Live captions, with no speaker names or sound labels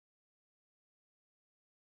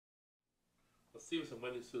Stevenson,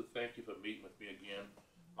 Wendy Sue, thank you for meeting with me again.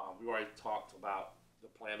 We already talked about the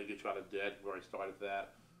plan to get you out of debt. We already started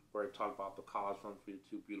that. We already talked about the college fund for your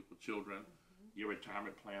two beautiful children, your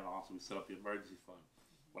retirement plan. Also, we set up the emergency fund.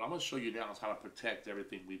 What I'm going to show you now is how to protect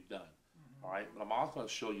everything we've done. All right, but I'm also going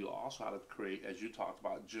to show you also how to create, as you talked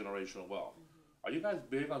about, generational wealth. Are you guys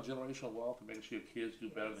big on generational wealth and making sure your kids do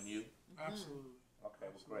better than you? Absolutely. Okay,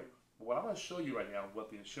 well, great. But what I'm going to show you right now is what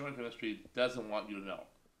the insurance industry doesn't want you to know.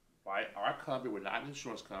 Right? Our company, we're not an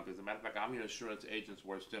insurance company. As a matter of fact, I'm your insurance agent's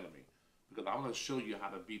worst enemy. Because I'm going to show you how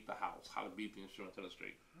to beat the house, how to beat the insurance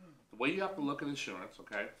industry. The way you have to look at insurance,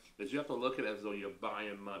 okay, is you have to look at it as though you're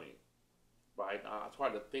buying money. Right? It's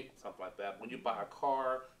hard to think something like that. When you buy a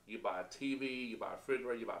car, you buy a TV, you buy a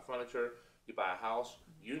refrigerator, you buy furniture, you buy a house,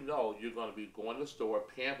 you know you're going to be going to the store,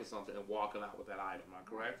 paying for something, and walking out with that item. Am I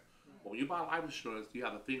correct? But when you buy life insurance, you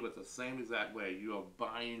have to think of it the same exact way. You are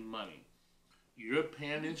buying money. You're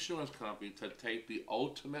paying the insurance company to take the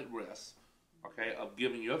ultimate risk, okay, of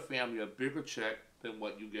giving your family a bigger check than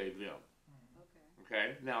what you gave them.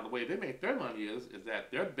 Okay? Now, the way they make their money is that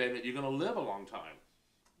they're betting that you're going to live a long time.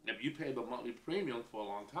 If you pay the monthly premium for a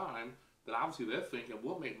long time, then obviously they're thinking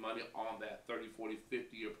we'll make money on that 30, 40,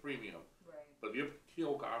 50-year premium. Right. But if you're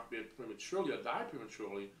killed, God forbid, prematurely or die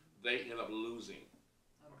prematurely, they end up losing.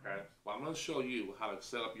 Okay? Well, I'm going to show you how to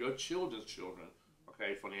set up your children's children,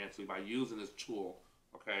 okay, financially by using this tool,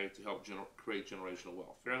 okay, to help create generational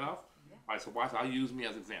wealth. Fair enough? Yeah. All right, so watch, I'll use me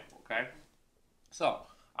as an example, okay? So,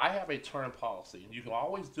 I have a term policy, and you can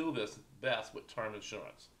always do this best with term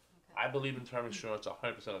insurance. I believe in term insurance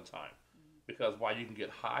 100% of the time because why you can get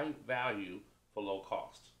high value for low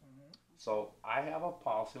cost. So I have a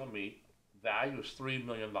policy on me, value is $3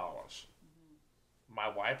 million. My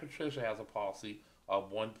wife Patricia has a policy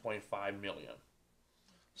of $1.5 million.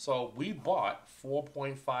 So we bought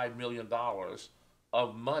 $4.5 million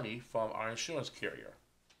of money from our insurance carrier.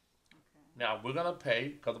 Now we're going to pay,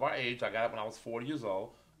 because of our age, I got it when I was 40 years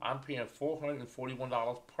old, I'm paying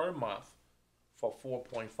 $441 per month for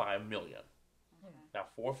 $4.5 million. Now,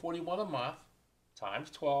 $441 a month times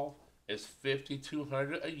 12 is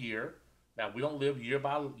 $5,200 a year. Now, we don't live year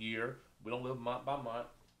by year. We don't live month by month.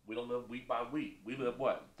 We don't live week by week. We live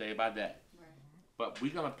what? Day by day. Right. But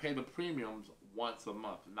we're going to pay the premiums once a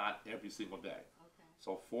month, not every single day. Okay.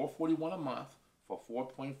 So $441 a month for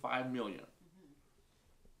 $4.5 million.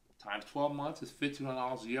 Times 12 months is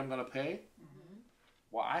 $1,500 a year I'm going to pay.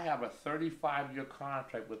 Well, I have a 35-year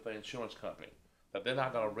contract with the insurance company that they're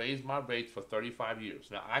not going to raise my rates for 35 years.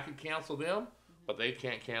 Now, I can cancel them, but they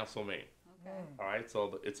can't cancel me. Okay. All right,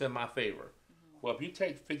 so it's in my favor. Well, if you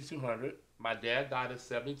take $5,200, my dad died at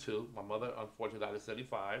 72. My mother, unfortunately, died at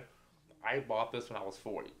 75. I bought this when I was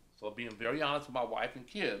 40. So being very honest with my wife and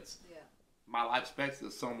kids, my life expectancy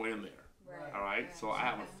is somewhere in there. Right. All right, so I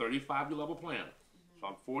have a 35-year level plan. So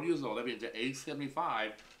I'm 40 years old. That means at age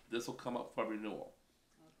 75, this will come up for renewal.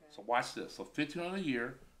 So watch this. So $1,500 a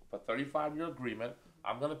year for 35-year agreement.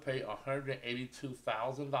 I'm going to pay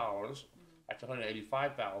 $182,000, actually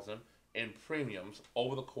 $185,000 in premiums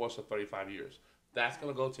over the course of 35 years. That's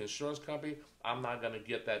going to go to the insurance company. I'm not going to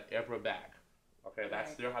get that ever back. Okay,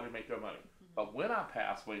 that's their how they make their money. But when I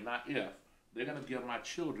pass away, not if, they're going to give my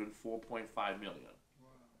children $4.5 million.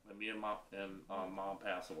 When me and mom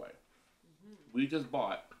pass away. We just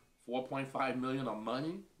bought $4.5 million of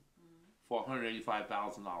money for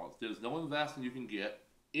 $185,000. There's no investment you can get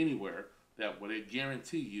anywhere that where they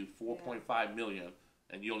guarantee you $4.5 million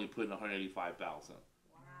and you only put in $185,000. Wow.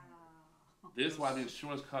 This is why the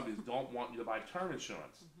insurance companies don't want you to buy term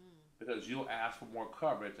insurance because you'll ask for more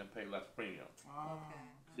coverage and pay less premium.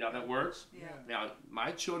 See how that works? Yeah. Now,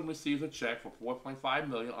 my children received a check for $4.5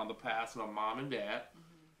 million on the passing of mom and dad.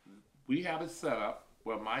 We have it set up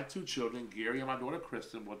where my two children, Gary and my daughter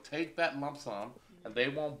Kristen, will take that lump sum and they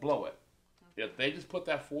won't blow it. If they just put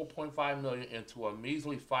that $4.5 million into a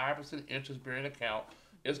measly 5% interest-bearing account,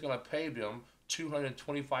 it's going to pay them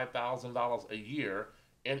 $225,000 a year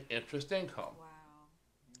in interest income. Wow.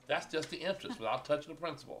 That's just the interest without touching the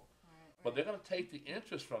principal. But they're going to take the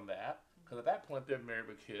interest from that, because at that point they're married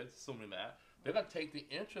with kids, assuming that. They're going to take the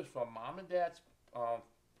interest from mom and dad's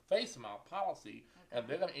face amount policy, and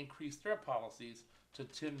they're going to increase their policies to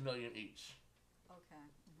 $10 million each. Okay.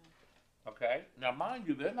 Okay? Now, mind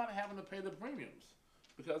you, they're not having to pay the premiums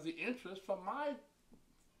because the interest from my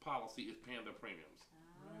policy is paying their premiums.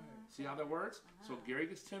 See how that works? So Gary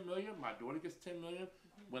gets $10 million, my daughter gets $10 million.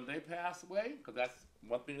 When they pass away, because that's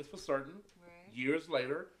one thing that's for certain, years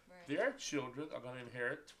later, their children are going to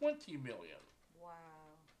inherit $20 million. Wow.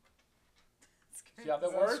 See how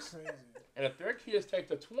that works? Crazy. And if their kids take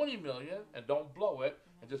the $20 million and don't blow it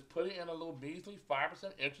and just put it in a little measly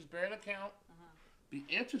 5% interest-bearing account, The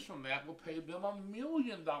interest from that will pay them $1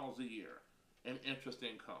 million a year in interest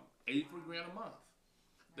income, 83 grand a month.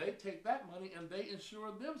 They take that money and they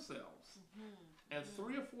insure themselves. And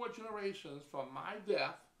 3 or 4 generations from my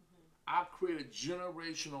death, I've created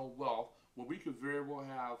generational wealth where we could very well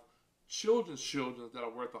have children's children that are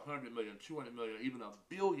worth 100 million, 200 million, even a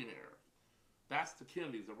billionaire. That's the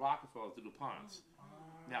Kennedys, the Rockefellers, the DuPonts.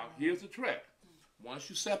 Now, here's the trick. Once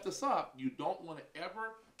you set this up, you don't want to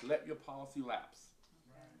ever let your policy lapse.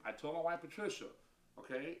 I told my wife Patricia,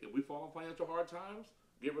 okay, if we fall in financial hard times,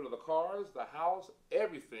 get rid of the cars, the house,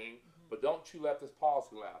 everything, but don't you let this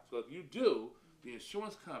policy lapse. So if you do, the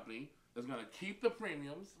insurance company is going to keep the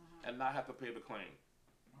premiums and not have to pay the claim.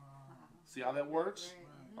 See how that works?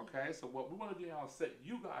 Okay, so what we want to do now is set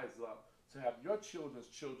you guys up to have your children's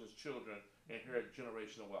children's children inherit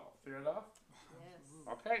generational wealth. Fair enough?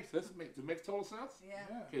 Yes. Okay, so this makes total sense? Yeah.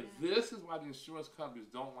 Okay, this is why the insurance companies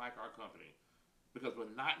don't like our company. Because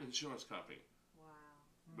we're not an insurance company.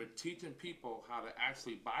 Wow. We're teaching people how to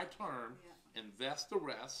actually buy term, invest the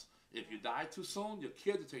rest. If you die too soon, your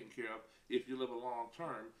kids are taken care of. If you live a long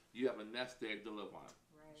term, you have a nest egg to live on.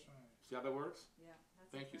 Right. See how that works? Yeah.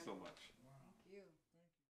 That's Thank you so incredible. much.